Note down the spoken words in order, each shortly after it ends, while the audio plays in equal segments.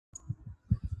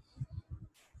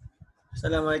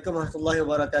Assalamualaikum warahmatullahi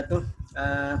wabarakatuh.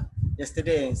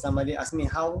 Yesterday, somebody asked me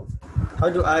how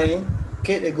do I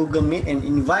create a Google Meet and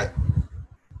invite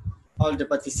all the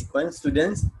participants,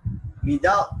 students,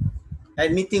 without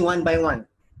admitting one by one.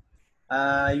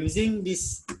 Using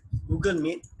this Google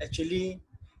Meet, actually,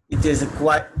 it is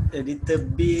quite a little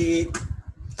bit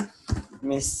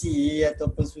messy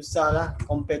ataupun susah lah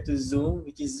compared to Zoom,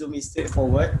 which is Zoom is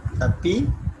straightforward.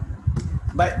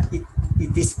 But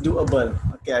it is doable.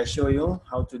 Okay, I show you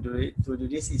how to do it. To do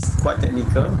this is quite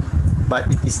technical, but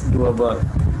it is doable.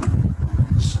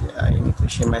 I need to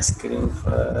share my screen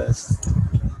first.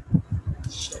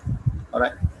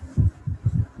 Alright.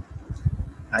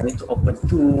 I need to open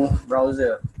two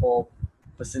browser for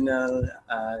personal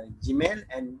Gmail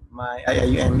and my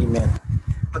IIUM email.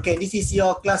 Okay, this is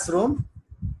your classroom.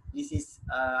 This is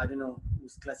I don't know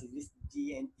whose class is this,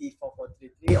 GNT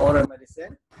 4433 oral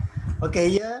medicine.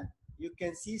 Okay, here you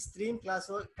can see stream,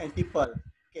 classwork, and people.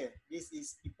 Okay, this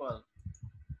is people.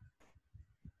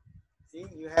 See,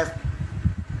 you have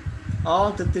all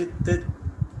the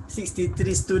 63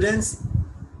 students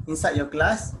inside your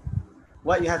class.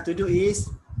 What you have to do is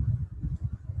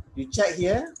you check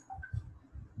here,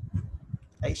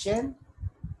 action,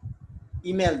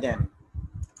 email them,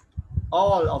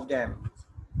 all of them.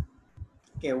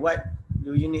 Okay, what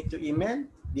do you need to email?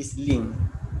 This link,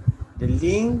 the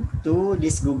link to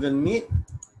this Google Meet.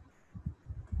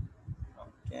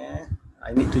 Okay, I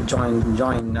need to join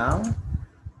now.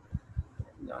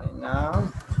 Join now.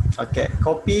 Okay,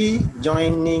 copy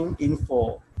joining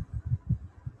info.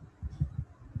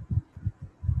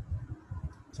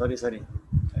 Sorry.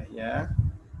 Yeah.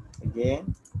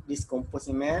 Again, this compose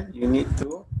email, you need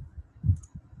to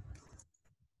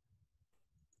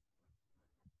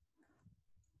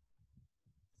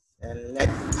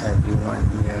select everyone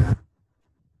here.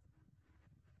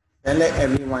 Select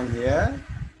everyone here.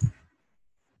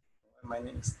 My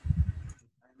name is.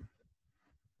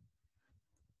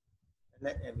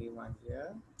 Select everyone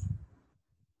here.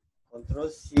 Control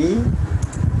C.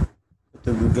 Go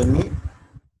to Google Meet.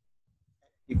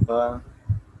 People.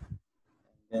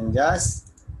 And then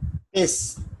just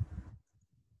paste.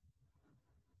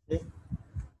 Okay.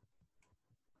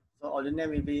 So all the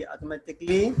name will be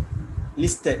automatically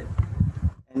listed.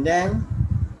 And then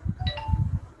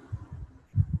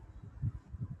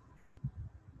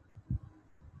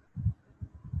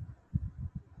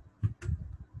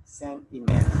send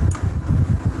email.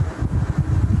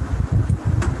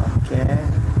 Okay,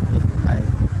 if I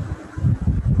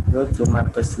go to my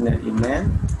personal email,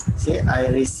 see,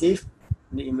 I received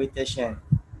the invitation.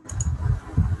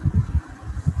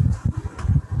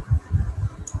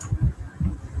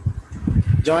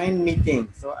 Join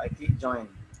meeting, so I click join.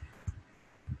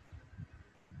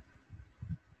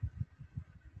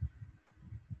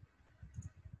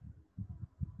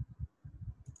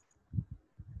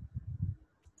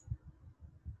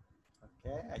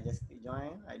 Okay, I just click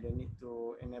join. I don't need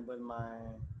to enable my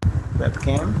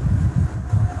webcam.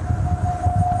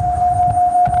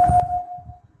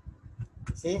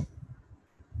 See,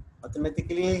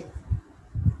 automatically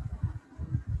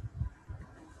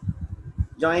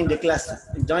join the class,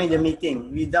 join the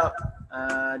meeting without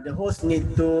the host need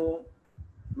to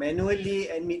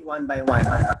manually admit one by one.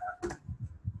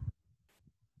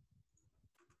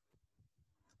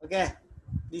 Okay,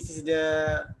 this is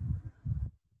the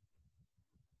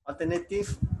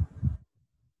alternative.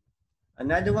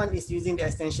 Another one is using the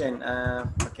extension.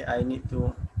 Okay, I need to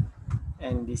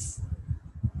end this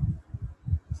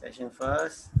session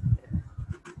first.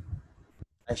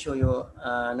 I show you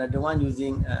another one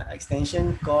using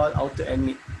extension called auto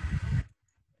admit.